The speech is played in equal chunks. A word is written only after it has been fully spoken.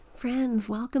Friends,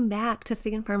 welcome back to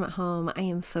Fig and Farm at Home. I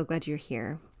am so glad you're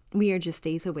here. We are just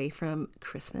days away from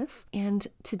Christmas, and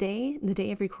today, the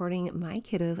day of recording, my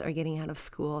kiddos are getting out of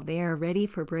school. They are ready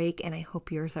for break, and I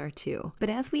hope yours are too. But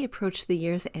as we approach the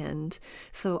year's end,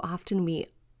 so often we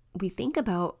think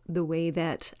about the way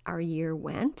that our year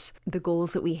went, the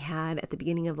goals that we had at the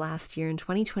beginning of last year in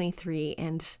 2023,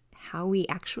 and how we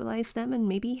actualized them and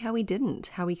maybe how we didn't,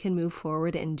 how we can move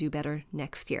forward and do better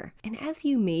next year. And as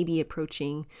you may be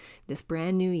approaching this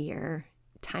brand new year,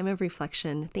 time of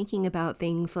reflection, thinking about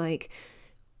things like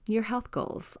your health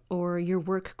goals or your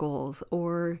work goals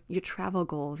or your travel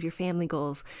goals, your family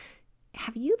goals,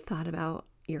 have you thought about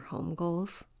your home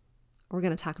goals? We're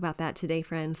going to talk about that today,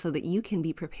 friends, so that you can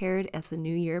be prepared as the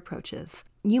new year approaches.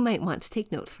 You might want to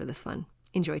take notes for this one.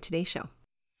 Enjoy today's show.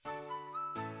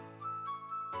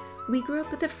 We grew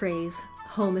up with the phrase,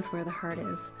 home is where the heart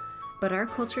is, but our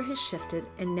culture has shifted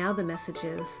and now the message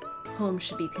is, home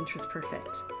should be Pinterest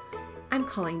perfect. I'm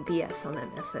calling BS on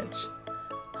that message.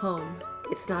 Home,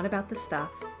 it's not about the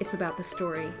stuff, it's about the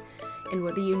story. And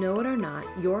whether you know it or not,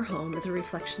 your home is a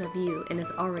reflection of you and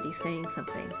is already saying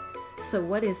something. So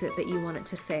what is it that you want it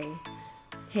to say?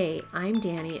 Hey, I'm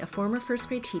Danny, a former first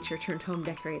grade teacher turned home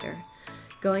decorator.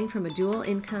 Going from a dual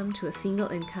income to a single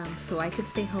income so I could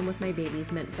stay home with my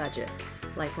babies meant budget,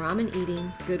 like ramen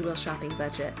eating, Goodwill shopping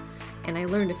budget. And I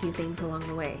learned a few things along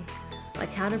the way,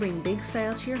 like how to bring big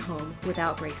style to your home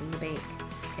without breaking the bank.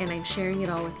 And I'm sharing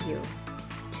it all with you.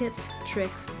 Tips,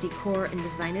 tricks, decor, and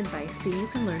design advice so you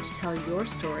can learn to tell your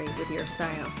story with your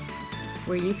style,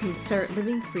 where you can start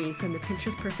living free from the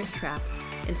Pinterest perfect trap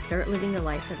and start living a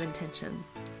life of intention.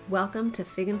 Welcome to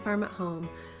Fig and Farm at Home,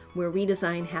 where we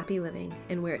design happy living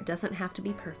and where it doesn't have to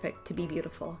be perfect to be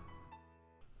beautiful.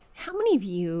 How many of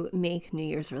you make New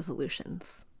Year's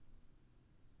resolutions?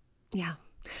 Yeah,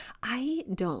 I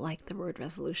don't like the word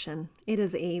resolution. It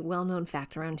is a well-known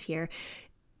fact around here,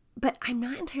 but I'm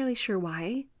not entirely sure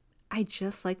why. I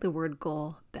just like the word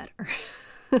goal better.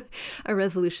 A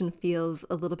resolution feels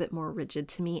a little bit more rigid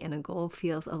to me, and a goal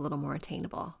feels a little more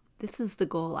attainable. This is the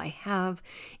goal I have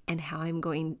and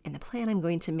the plan I'm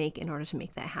going to make in order to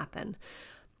make that happen.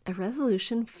 A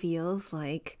resolution feels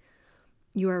like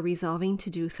you are resolving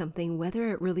to do something, whether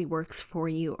it really works for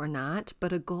you or not,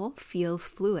 but a goal feels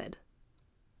fluid.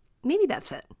 Maybe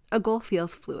that's it. A goal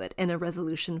feels fluid and a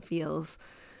resolution feels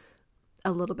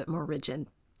a little bit more rigid.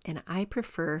 And I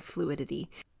prefer fluidity.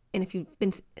 And if you've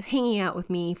been hanging out with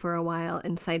me for a while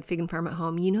inside Fig and Farm at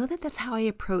Home, you know that that's how I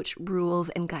approach rules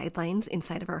and guidelines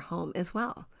inside of our home as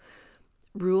well.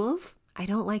 Rules? I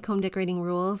don't like home decorating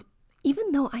rules,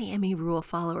 even though I am a rule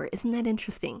follower. Isn't that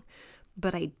interesting?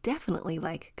 But I definitely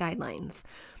like guidelines.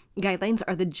 Guidelines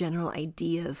are the general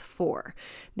ideas for.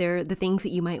 They're the things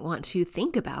that you might want to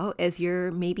think about as you're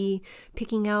maybe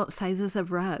picking out sizes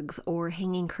of rugs or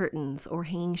hanging curtains or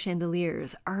hanging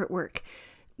chandeliers, artwork.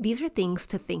 These are things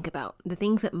to think about, the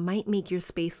things that might make your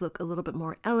space look a little bit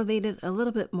more elevated, a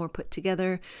little bit more put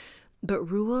together, but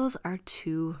rules are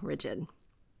too rigid.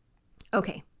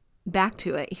 Okay, back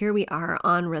to it. Here we are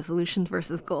on resolutions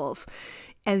versus goals.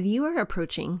 As you are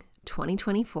approaching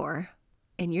 2024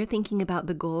 and you're thinking about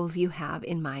the goals you have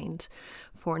in mind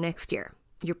for next year,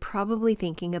 you're probably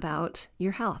thinking about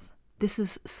your health. This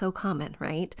is so common,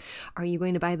 right? Are you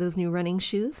going to buy those new running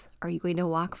shoes? Are you going to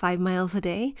walk 5 miles a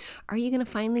day? Are you going to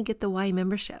finally get the Y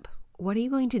membership? What are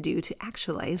you going to do to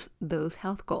actualize those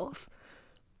health goals?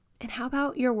 And how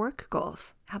about your work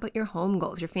goals? How about your home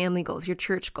goals, your family goals, your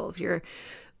church goals, your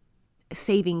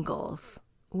saving goals?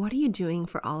 What are you doing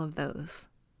for all of those?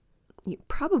 You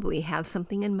probably have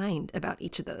something in mind about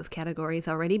each of those categories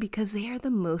already because they are the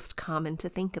most common to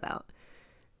think about.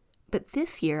 But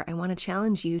this year, I want to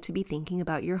challenge you to be thinking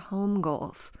about your home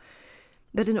goals.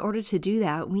 But in order to do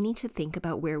that, we need to think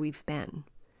about where we've been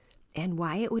and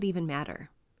why it would even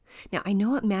matter. Now, I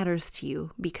know it matters to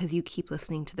you because you keep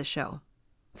listening to the show.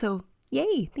 So,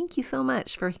 yay, thank you so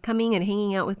much for coming and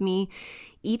hanging out with me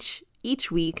each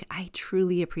week. I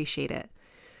truly appreciate it.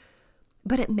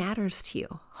 But it matters to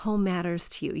you. Home matters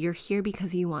to you. You're here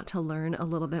because you want to learn a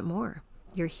little bit more.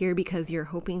 You're here because you're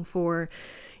hoping for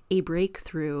a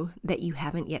breakthrough that you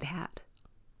haven't yet had.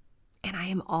 And I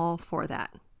am all for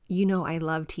that. You know I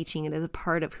love teaching. It is a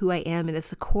part of who I am. It is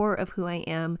the core of who I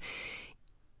am.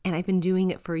 And I've been doing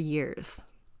it for years,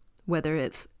 whether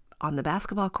it's on the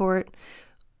basketball court,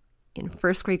 in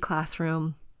first grade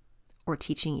classroom, or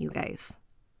teaching you guys.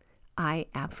 I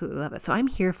absolutely love it. So I'm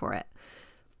here for it.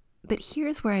 But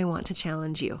here's where I want to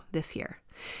challenge you this year.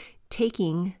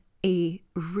 Taking a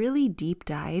really deep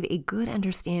dive, a good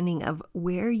understanding of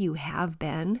where you have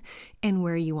been and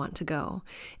where you want to go.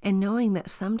 And knowing that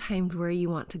sometimes where you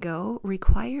want to go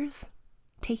requires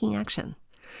taking action,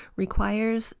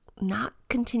 requires not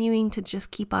continuing to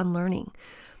just keep on learning,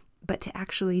 but to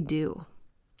actually do.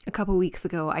 A couple weeks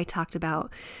ago, I talked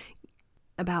about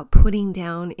putting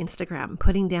down Instagram,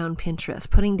 putting down Pinterest,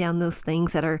 putting down those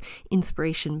things that are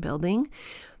inspiration building,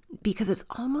 because it's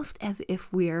almost as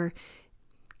if we're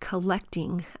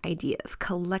collecting ideas,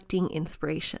 collecting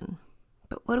inspiration.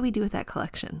 But what do we do with that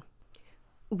collection?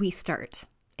 We start.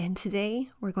 And today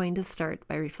we're going to start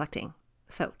by reflecting.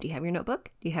 So, do you have your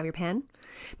notebook? Do you have your pen?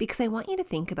 Because I want you to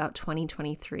think about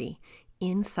 2023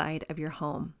 inside of your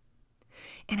home.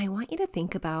 And I want you to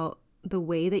think about the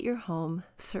way that your home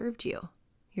served you.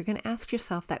 You're going to ask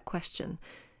yourself that question.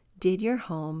 Did your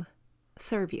home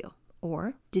serve you?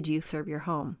 Or did you serve your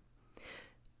home?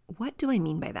 What do I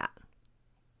mean by that?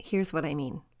 Here's what I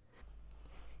mean.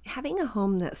 Having a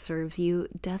home that serves you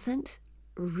doesn't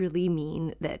really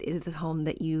mean that it is a home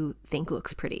that you think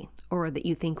looks pretty or that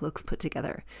you think looks put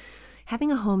together.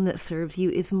 Having a home that serves you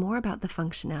is more about the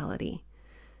functionality.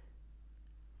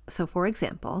 So, for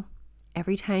example,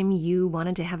 every time you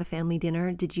wanted to have a family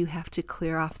dinner, did you have to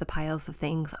clear off the piles of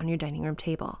things on your dining room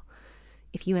table?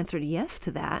 If you answered yes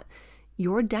to that,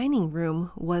 your dining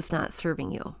room was not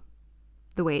serving you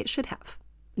the way it should have.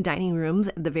 Dining rooms,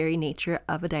 the very nature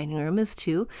of a dining room is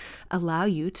to allow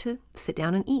you to sit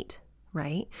down and eat,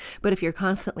 right? But if you're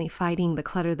constantly fighting the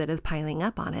clutter that is piling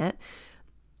up on it,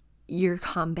 you're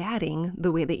combating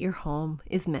the way that your home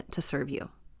is meant to serve you.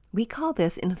 We call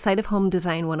this, inside of Home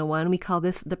Design 101, we call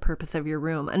this the purpose of your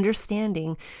room,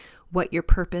 understanding what the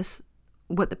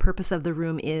purpose of the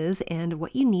room is and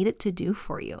what you need it to do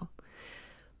for you.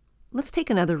 Let's take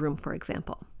another room, for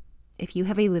example. If you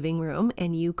have a living room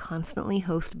and you constantly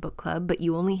host book club, but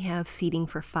you only have seating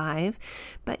for 5,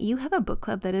 but you have a book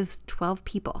club that is 12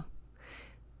 people,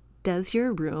 does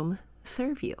your room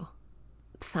serve you?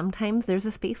 Sometimes there's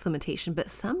a space limitation, but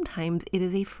sometimes it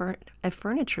is a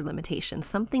furniture limitation,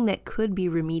 something that could be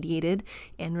remediated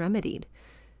and remedied.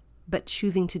 But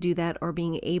choosing to do that or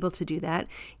being able to do that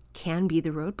can be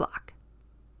the roadblock.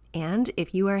 And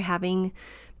if you are having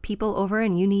people over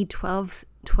and you need 12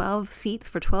 seats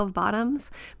for 12 bottoms,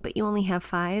 but you only have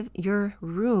 5, your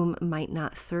room might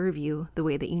not serve you the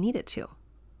way that you need it to.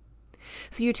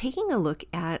 So you're taking a look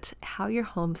at how your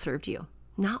home served you,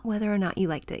 not whether or not you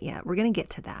liked it yet. We're going to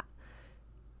get to that.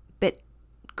 But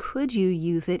could you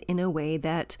use it in a way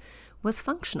that was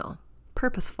functional,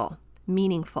 purposeful,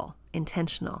 meaningful,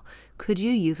 intentional? Could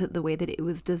you use it the way that it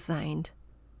was designed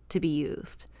to be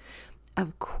used?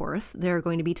 Of course, there are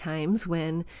going to be times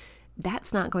when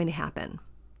that's not going to happen.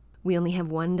 We only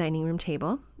have one dining room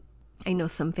table. I know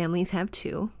some families have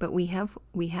 2, but we have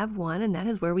one, and that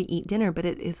is where we eat dinner. But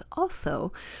it is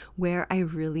also where I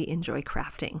really enjoy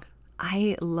crafting.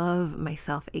 I love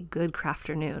myself a good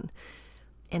crafternoon.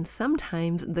 And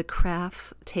sometimes the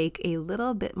crafts take a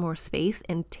little bit more space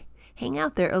and hang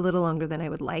out there a little longer than I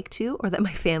would like to, or that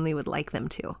my family would like them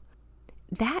to.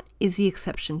 That is the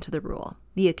exception to the rule,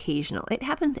 the occasional. It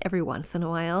happens every once in a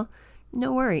while,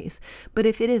 no worries. But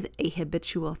if it is a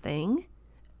habitual thing,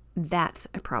 that's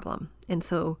a problem. And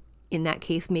so in that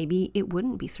case, maybe it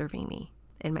wouldn't be serving me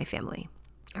and my family.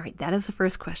 All right, that is the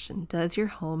first question. Does your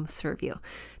home serve you?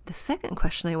 The second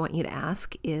question I want you to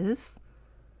ask is,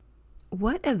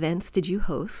 what events did you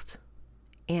host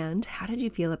and how did you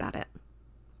feel about it?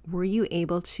 Were you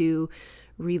able to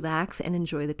relax and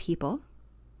enjoy the people?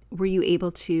 Were you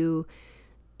able to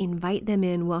invite them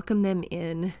in, welcome them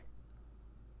in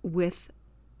with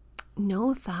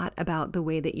no thought about the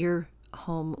way that your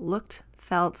home looked,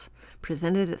 felt,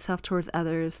 presented itself towards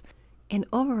others, and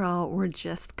overall were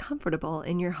just comfortable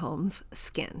in your home's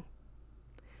skin?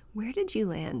 Where did you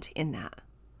land in that?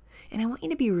 And I want you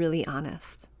to be really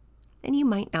honest. And you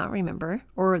might not remember,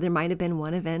 or there might have been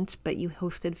one event, but you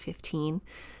hosted 15.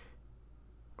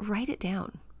 Write it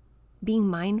down. Being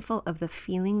mindful of the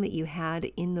feeling that you had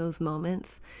in those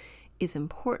moments is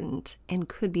important and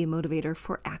could be a motivator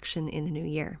for action in the new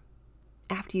year.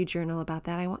 After you journal about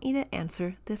that, I want you to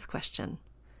answer this question.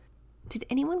 Did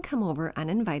anyone come over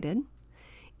uninvited?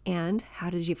 And how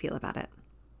did you feel about it?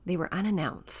 They were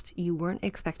unannounced. You weren't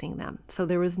expecting them. So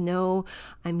there was no,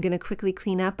 I'm going to quickly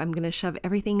clean up. I'm going to shove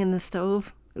everything in the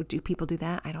stove. Do people do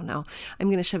that? I don't know. I'm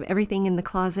going to shove everything in the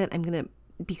closet.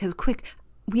 Because quick,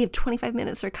 we have 25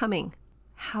 minutes, they're coming.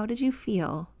 How did you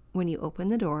feel when you opened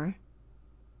the door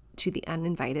to the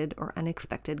uninvited or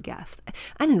unexpected guest?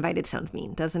 Uninvited sounds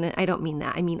mean, doesn't it? I don't mean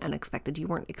that. I mean unexpected. You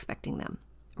weren't expecting them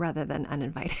rather than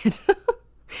uninvited.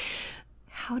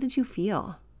 How did you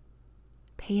feel?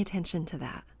 Pay attention to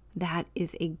that. That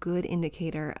is a good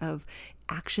indicator of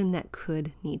action that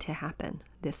could need to happen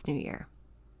this new year.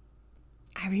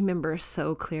 I remember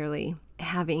so clearly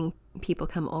having people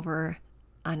come over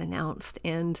unannounced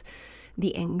and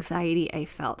the anxiety I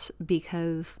felt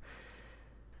because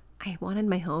I wanted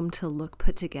my home to look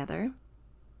put together,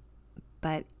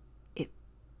 but it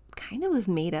kind of was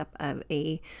made up of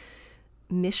a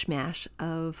mishmash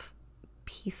of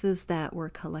pieces that were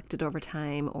collected over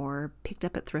time or picked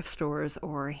up at thrift stores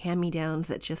or hand-me-downs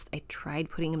that I tried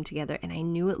putting them together and I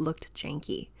knew it looked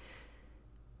janky.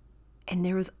 And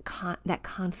there was that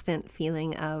constant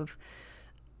feeling of,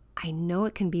 I know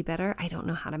it can be better. I don't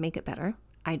know how to make it better.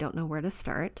 I don't know where to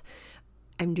start.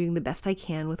 I'm doing the best I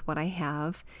can with what I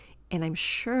have. And I'm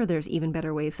sure there's even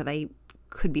better ways that I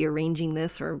could be arranging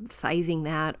this or sizing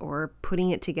that or putting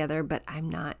it together, but I'm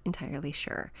not entirely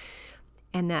sure.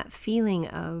 And that feeling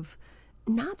of,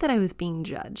 not that I was being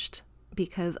judged,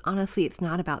 because honestly, it's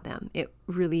not about them. It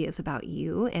really is about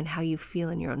you and how you feel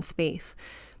in your own space.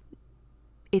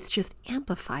 It's just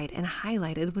amplified and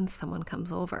highlighted when someone comes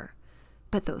over.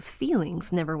 But those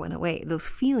feelings never went away. Those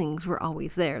feelings were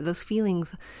always there. Those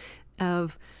feelings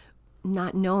of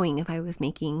not knowing if I was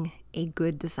making a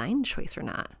good design choice or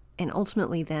not. And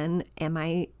ultimately then, am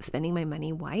I spending my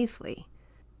money wisely?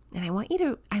 And I want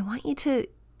you to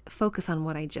focus on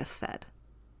what I just said.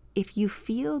 If you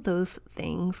feel those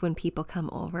things when people come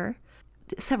over,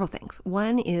 several things.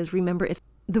 One is, remember, it's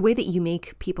the way that you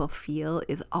make people feel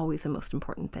is always the most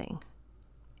important thing.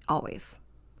 Always.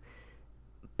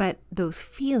 But those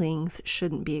feelings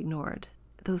shouldn't be ignored.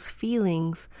 Those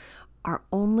feelings are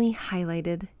only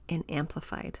highlighted and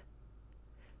amplified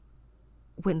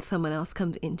when someone else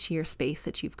comes into your space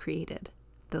that you've created.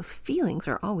 Those feelings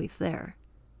are always there.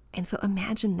 And so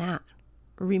imagine that.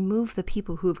 Remove the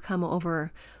people who have come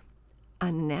over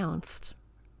unannounced.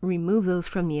 Remove those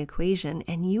from the equation,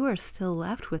 and you are still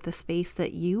left with a space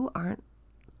that you aren't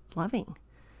loving,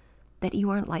 that you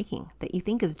aren't liking, that you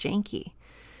think is janky.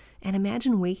 And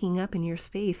imagine waking up in your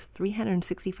space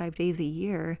 365 days a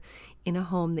year in a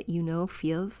home that you know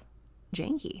feels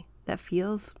janky, that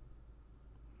feels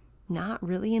not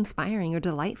really inspiring or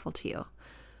delightful to you.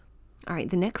 All right,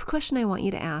 the next question I want you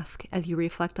to ask as you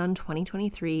reflect on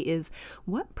 2023 is,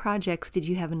 what projects did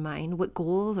you have in mind? What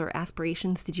goals or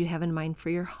aspirations did you have in mind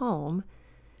for your home?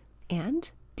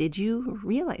 And did you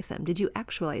realize them? Did you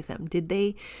actualize them?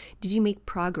 Did you make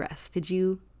progress? Did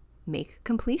you make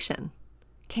completion?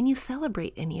 Can you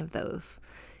celebrate any of those?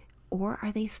 Or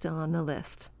are they still on the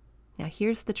list? Now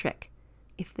here's the trick.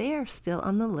 If they are still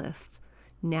on the list,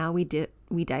 now we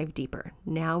dive deeper.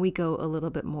 Now we go a little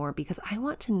bit more because I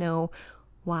want to know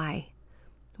why.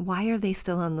 Why are they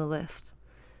still on the list?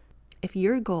 If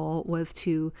your goal was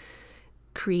to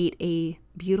create a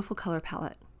beautiful color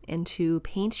palette and to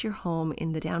paint your home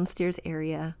in the downstairs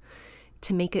area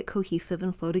to make it cohesive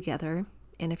and flow together,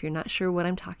 and if you're not sure what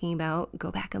I'm talking about, go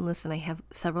back and listen. I have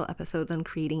several episodes on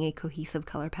creating a cohesive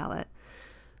color palette.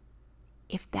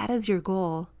 If that is your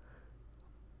goal,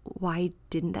 why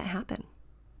didn't that happen?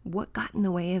 What got in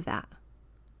the way of that?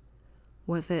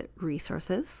 Was it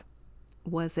resources?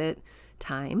 Was it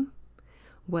time?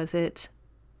 Was it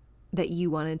that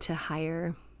you wanted to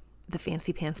hire the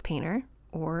fancy pants painter,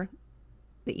 or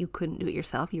that you couldn't do it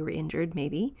yourself? You were injured,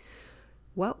 maybe.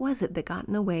 What was it that got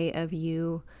in the way of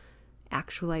you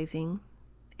actualizing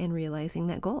and realizing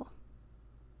that goal?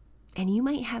 And you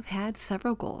might have had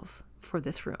several goals for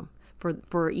this room.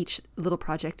 For each little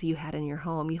project you had in your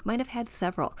home, you might have had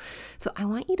several. So I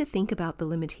want you to think about the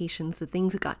limitations, the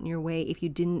things that got in your way if you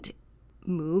didn't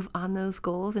move on those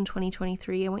goals in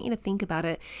 2023. I want you to think about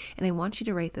it, and I want you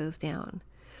to write those down.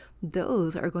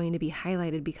 Those are going to be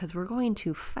highlighted because we're going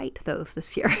to fight those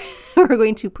this year. We're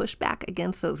going to push back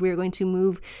against those. We're going to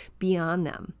move beyond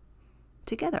them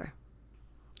together.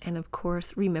 And of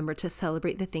course, remember to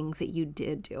celebrate the things that you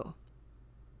did do.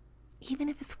 Even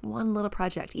if it's one little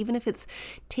project, even if it's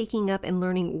taking up and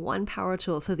learning one power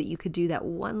tool so that you could do that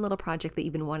one little project that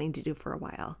you've been wanting to do for a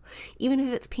while, even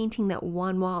if it's painting that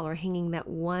one wall or hanging that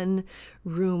one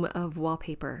room of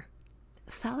wallpaper,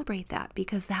 celebrate that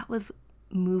because that was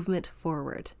movement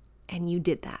forward and you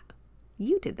did that.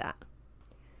 You did that.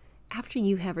 After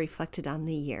you have reflected on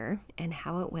the year and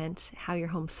how it went, how your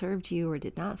home served you or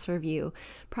did not serve you,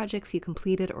 projects you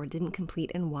completed or didn't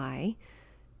complete and why,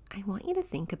 I want you to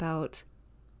think about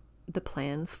the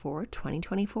plans for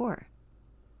 2024.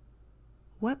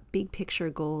 What big picture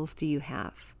goals do you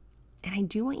have? And I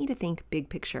do want you to think big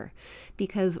picture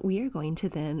because we are going to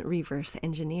then reverse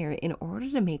engineer in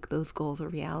order to make those goals a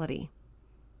reality.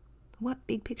 What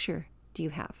big picture do you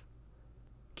have?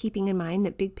 keeping in mind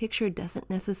that big picture doesn't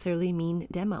necessarily mean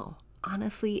demo.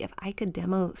 Honestly, if I could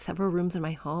demo several rooms in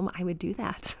my home, I would do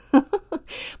that.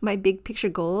 My big picture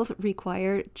goals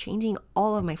require changing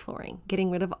all of my flooring,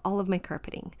 getting rid of all of my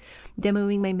carpeting,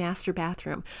 demoing my master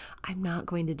bathroom. I'm not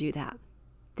going to do that.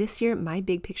 This year, my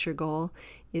big picture goal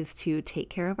is to take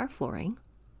care of our flooring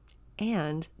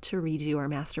and to redo our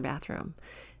master bathroom.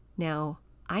 Now,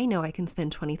 I know I can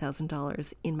spend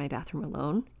 $20,000 in my bathroom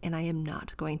alone, and I am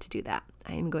not going to do that.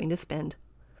 I am going to spend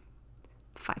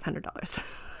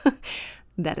 $500.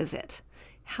 That is it.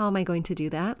 How am I going to do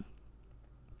that?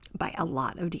 By a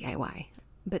lot of DIY.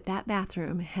 But that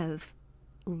bathroom has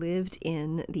lived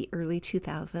in the early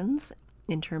 2000s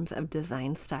in terms of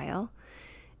design style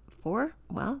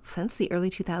since the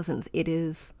early 2000s. It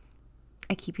is,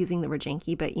 I keep using the word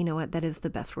janky, but you know what? That is the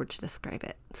best word to describe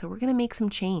it. So we're going to make some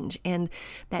change. And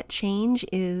that change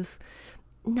is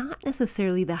not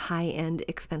necessarily the high-end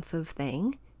expensive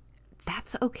thing.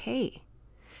 That's okay,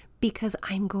 because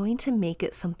I'm going to make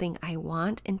it something I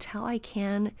want until I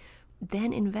can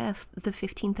then invest the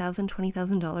 $15,000,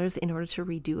 $20,000 in order to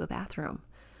redo a bathroom.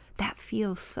 That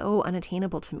feels so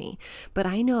unattainable to me. But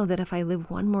I know that if I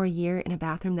live one more year in a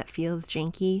bathroom that feels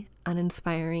janky,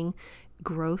 uninspiring,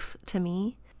 gross to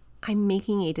me, I'm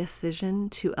making a decision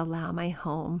to allow my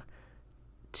home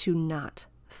to not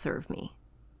serve me.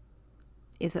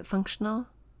 Is it functional?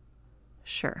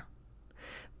 Sure.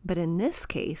 But in this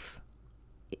case,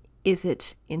 is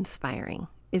it inspiring?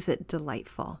 Is it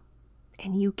delightful?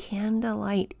 And you can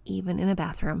delight even in a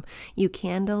bathroom. You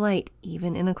can delight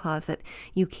even in a closet.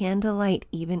 You can delight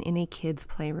even in a kid's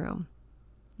playroom.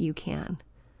 You can.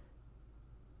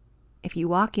 If you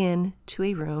walk in to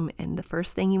a room and the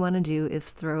first thing you want to do is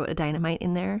throw a dynamite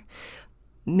in there,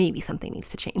 maybe something needs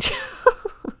to change.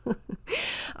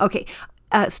 Okay,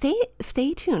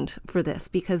 stay tuned for this,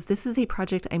 because this is a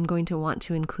project I'm going to want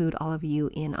to include all of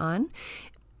you in on.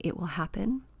 It will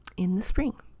happen in the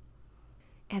spring.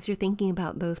 As you're thinking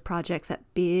about those projects,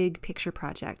 that big picture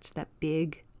project, that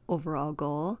big overall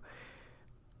goal,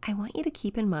 I want you to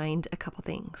keep in mind a couple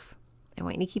things. I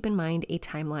want you to keep in mind a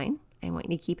timeline. I want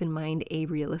you to keep in mind a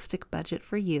realistic budget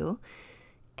for you.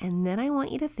 And then I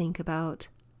want you to think about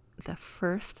the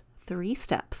first 3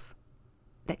 steps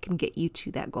that can get you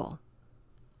to that goal.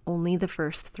 Only the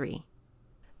first 3.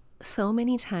 So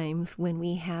many times when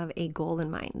we have a goal in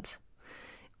mind,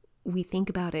 we think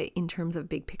about it in terms of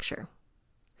big picture.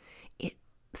 It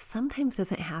sometimes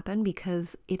doesn't happen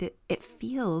because it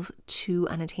feels too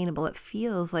unattainable. It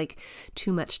feels like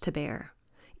too much to bear.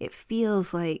 It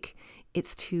feels like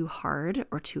it's too hard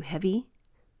or too heavy.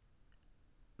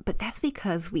 But that's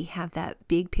because we have that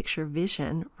big picture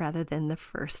vision rather than the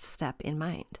first step in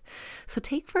mind. So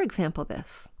take, for example,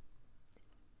 this.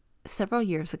 Several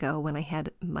years ago, when I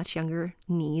had much younger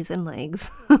knees and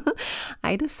legs,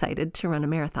 I decided to run a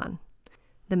marathon.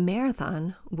 The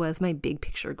marathon was my big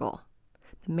picture goal.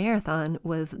 The marathon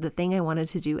was the thing I wanted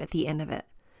to do at the end of it.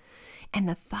 And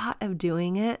the thought of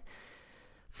doing it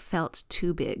felt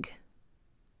too big.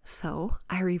 So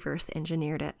I reverse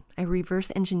engineered it. I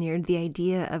reverse engineered the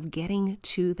idea of getting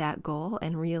to that goal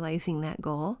and realizing that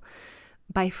goal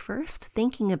by first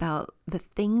thinking about the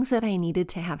things that I needed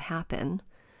to have happen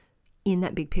in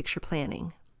that big picture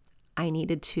planning. I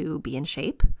needed to be in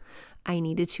shape. I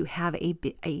needed to have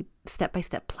a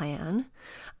step-by-step plan.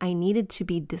 I needed to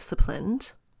be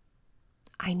disciplined.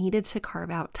 I needed to carve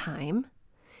out time.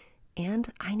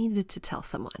 And I needed to tell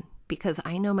someone, because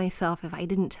I know myself, if I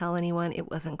didn't tell anyone, it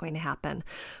wasn't going to happen.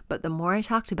 But the more I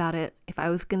talked about it, if I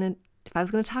was going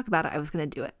to talk about it, I was going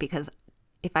to do it, because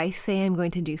if I say I'm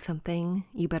going to do something,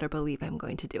 you better believe I'm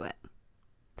going to do it.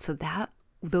 So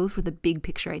those were the big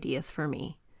picture ideas for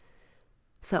me.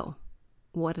 So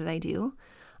what did I do?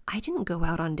 I didn't go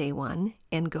out on day 1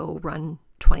 and go run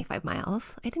 25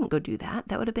 miles. I didn't go do that.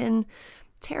 That would have been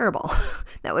terrible.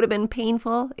 That would have been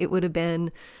painful.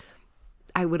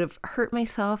 I would have hurt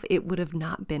myself. It would have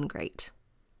not been great.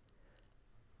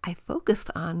 I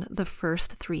focused on the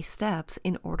first 3 steps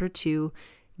in order to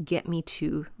get me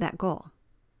to that goal.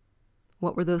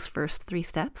 What were those first 3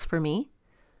 steps for me?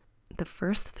 The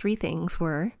first 3 things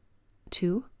were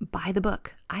to buy the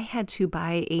book. I had to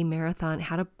buy a marathon,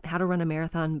 how to run a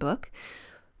marathon book,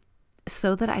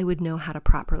 so that I would know how to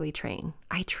properly train.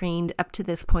 I trained up to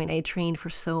this point. I trained for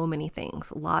so many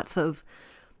things, lots of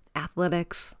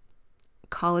athletics,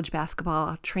 college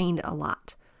basketball, trained a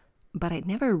lot, but I'd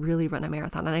never really run a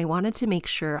marathon, and I wanted to make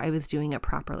sure I was doing it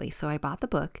properly. So I bought the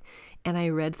book and I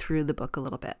read through the book a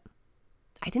little bit.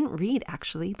 I didn't read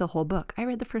actually the whole book. I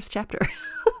read the first chapter.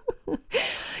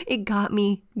 It got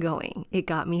me going. It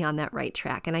got me on that right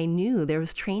track. And I knew there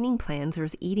was training plans, there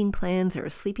was eating plans, there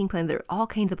was sleeping plans, there were all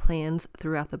kinds of plans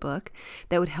throughout the book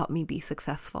that would help me be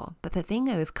successful. But the thing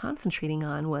I was concentrating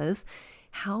on was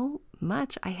how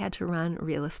much I had to run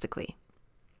realistically.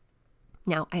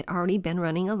 Now, I'd already been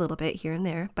running a little bit here and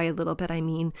there. By a little bit, I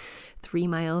mean 3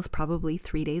 miles, probably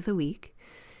 3 days a week.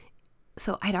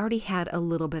 So I'd already had a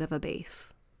little bit of a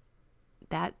base.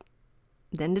 That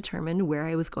then determined where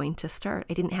I was going to start.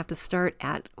 I didn't have to start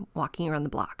at walking around the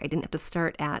block. I didn't have to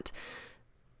start at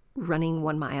running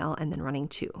 1 mile and then running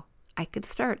 2. I could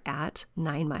start at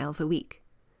 9 miles a week.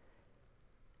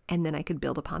 And then I could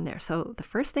build upon there. So the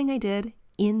first thing I did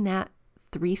in that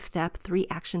 3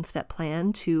 action step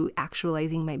plan to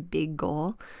actualizing my big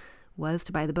goal was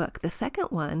to buy the book. The second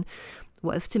one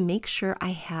was to make sure I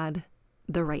had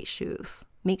the right shoes.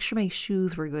 Make sure my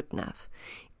shoes were good enough.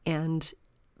 And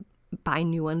buy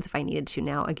new ones if I needed to.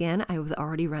 Now, again, I was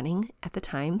already running at the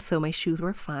time, so my shoes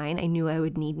were fine. I knew I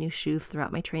would need new shoes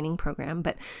throughout my training program,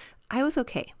 but I was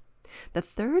okay. The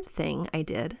third thing I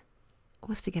did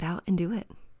was to get out and do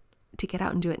it.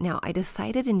 Now, I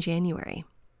decided in January,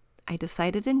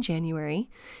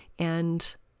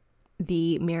 and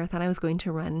the marathon I was going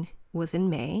to run was in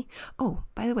May. Oh,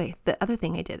 by the way, the other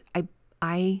thing I did,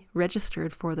 I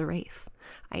registered for the race.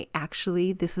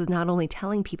 This is not only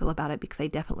telling people about it because I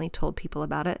definitely told people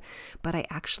about it, but I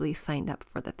actually signed up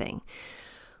for the thing.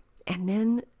 And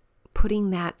then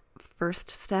putting that first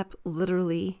step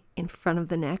literally in front of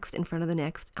the next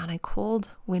on a cold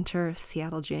winter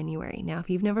Seattle January. Now, if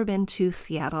you've never been to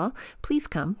Seattle, please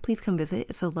come visit.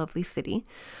 It's a lovely city.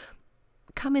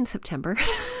 Come in September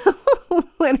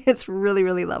when it's really,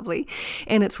 really lovely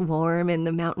and it's warm and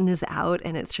the mountain is out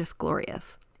and it's just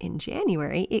glorious. In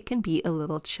January, it can be a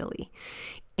little chilly,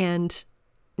 and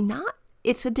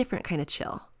it's a different kind of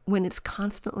chill. When it's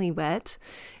constantly wet,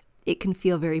 it can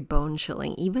feel very bone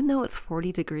chilling, even though it's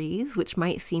 40 degrees, which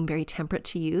might seem very temperate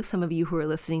to you. Some of you who are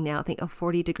listening now think,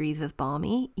 40 degrees is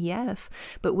balmy. Yes,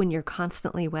 but when you're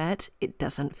constantly wet, it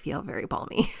doesn't feel very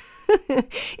balmy.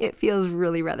 It feels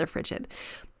really rather frigid.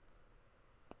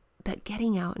 But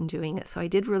getting out and doing it. So I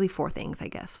did really 4 things, I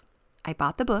guess. I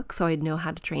bought the book so I'd know how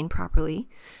to train properly.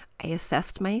 I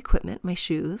assessed my equipment, my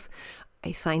shoes.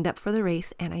 I signed up for the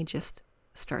race, and I just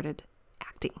started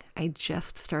acting. I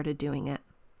just started doing it.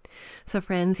 So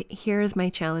friends, here's my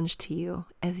challenge to you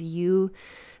as you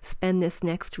spend this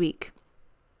next week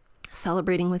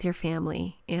celebrating with your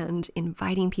family and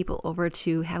inviting people over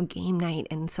to have game night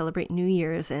and celebrate New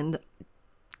Year's and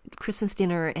Christmas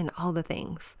dinner and all the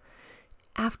things.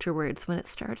 Afterwards, when it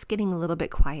starts getting a little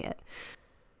bit quiet,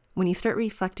 when you start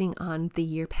reflecting on the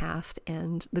year past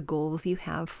and the goals you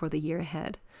have for the year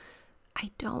ahead,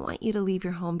 I don't want you to leave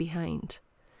your home behind.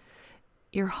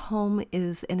 Your home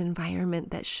is an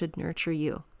environment that should nurture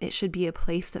you. It should be a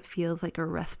place that feels like a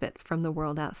respite from the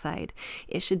world outside.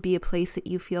 It should be a place that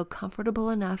you feel comfortable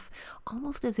enough,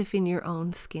 almost as if in your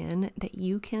own skin, that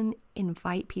you can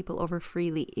invite people over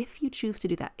freely if you choose to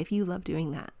do that, if you love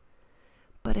doing that.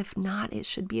 But if not, it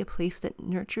should be a place that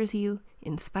nurtures you,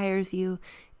 inspires you,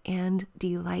 and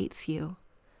delights you.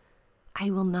 I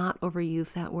will not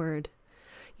overuse that word.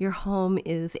 Your home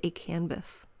is a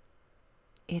canvas.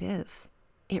 It is.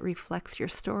 It reflects your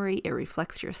story, it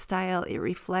reflects your style, it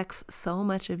reflects so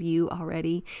much of you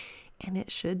already, and it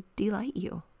should delight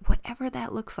you, whatever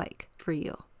that looks like for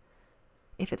you.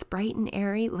 If it's bright and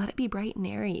airy, let it be bright and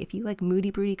airy. If you like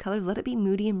moody, broody colors, let it be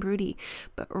moody and broody.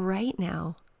 But right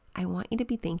now, I want you to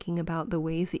be thinking about the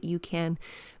ways that you can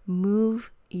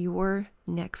move your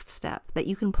next step, that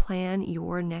you can plan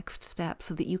your next step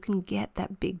so that you can get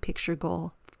that big picture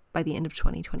goal by the end of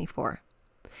 2024.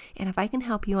 And if I can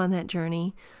help you on that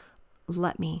journey,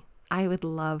 let me. I would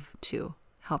love to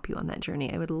help you on that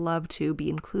journey. I would love to be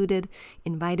included,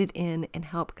 invited in, and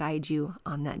help guide you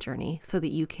on that journey so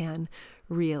that you can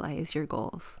realize your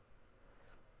goals.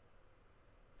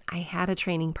 I had a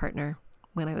training partner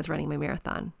when I was running my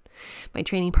marathon. My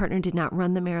training partner did not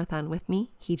run the marathon with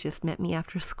me. He just met me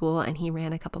after school and he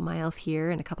ran a couple miles here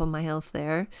and a couple miles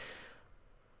there.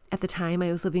 At the time,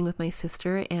 I was living with my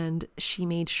sister, and she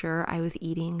made sure I was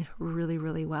eating really,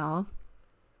 really well,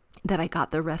 that I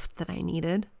got the rest that I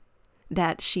needed,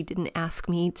 that she didn't ask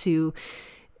me to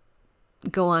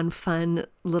go on fun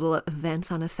little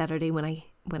events on a Saturday when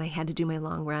I had to do my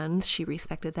long runs. She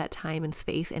respected that time and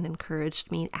space and encouraged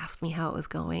me, asked me how it was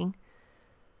going.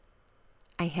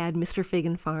 I had Mr. Fig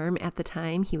and Farm at the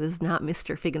time. He was not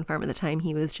Mr. Fig and Farm at the time.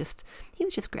 He was just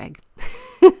Greg.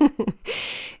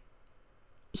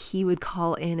 He would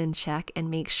call in and check and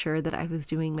make sure that I was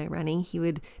doing my running. He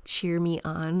would cheer me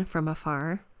on from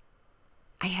afar.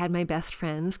 I had my best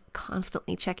friends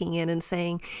constantly checking in and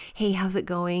saying, hey, how's it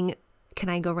going? Can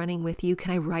I go running with you?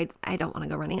 Can I ride? I don't want to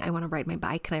go running. I want to ride my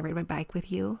bike. Can I ride my bike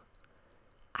with you?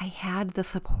 I had the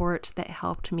support that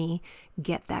helped me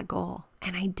get that goal.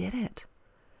 And I did it.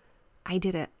 I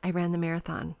ran the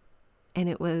marathon, and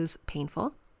it was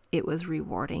painful. It was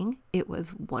rewarding. It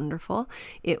was wonderful.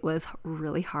 It was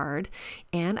really hard.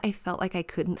 And I felt like I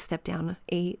couldn't step down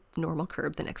a normal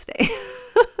curb the next day.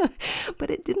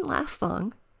 But it didn't last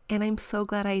long. And I'm so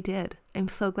glad I did. I'm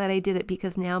so glad I did it,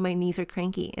 because now my knees are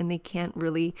cranky and they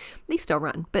still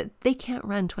run, but they can't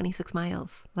run 26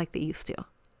 miles like they used to.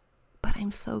 But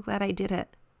I'm so glad I did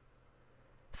it.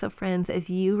 So friends, as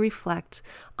you reflect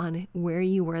on where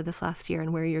you were this last year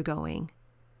and where you're going,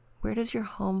 where does your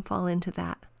home fall into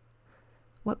that?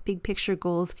 What big picture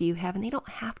goals do you have? And they don't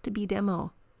have to be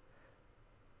demo.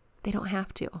 They don't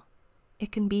have to.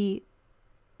 It can be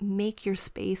make your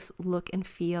space look and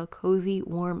feel cozy,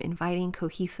 warm, inviting,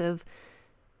 cohesive.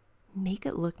 Make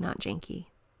it look not janky.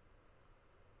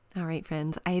 All right,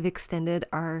 friends, I have extended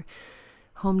our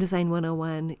Home Design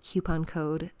 101 coupon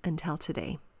code until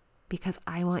today, because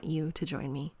I want you to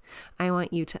join me. I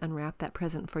want you to unwrap that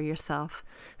present for yourself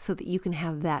so that you can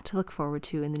have that to look forward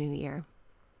to in the new year.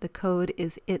 The code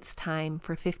is It's Time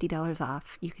for $50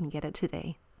 off. You can get it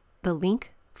today. The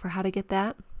link for how to get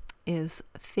that is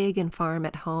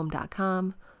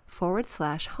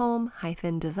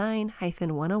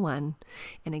figandfarmathome.com/home-design-101.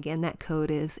 And again, that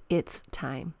code is It's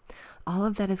Time. All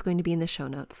of that is going to be in the show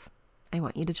notes. I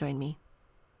want you to join me.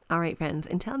 All right, friends,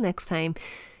 until next time,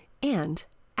 and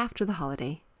after the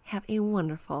holiday, have a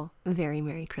wonderful, very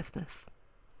Merry Christmas.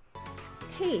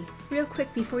 Hey, real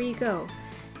quick before you go,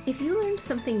 if you learned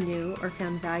something new or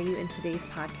found value in today's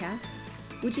podcast,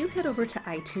 would you head over to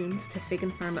iTunes to Fig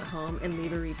and Farm at Home and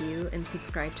leave a review and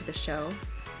subscribe to the show?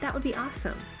 That would be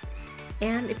awesome.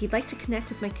 And if you'd like to connect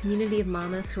with my community of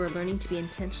mamas who are learning to be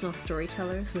intentional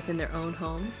storytellers within their own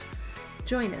homes,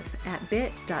 join us at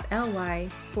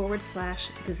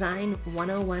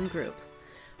bit.ly/design101 group.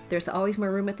 There's always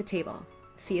more room at the table.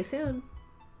 See you soon.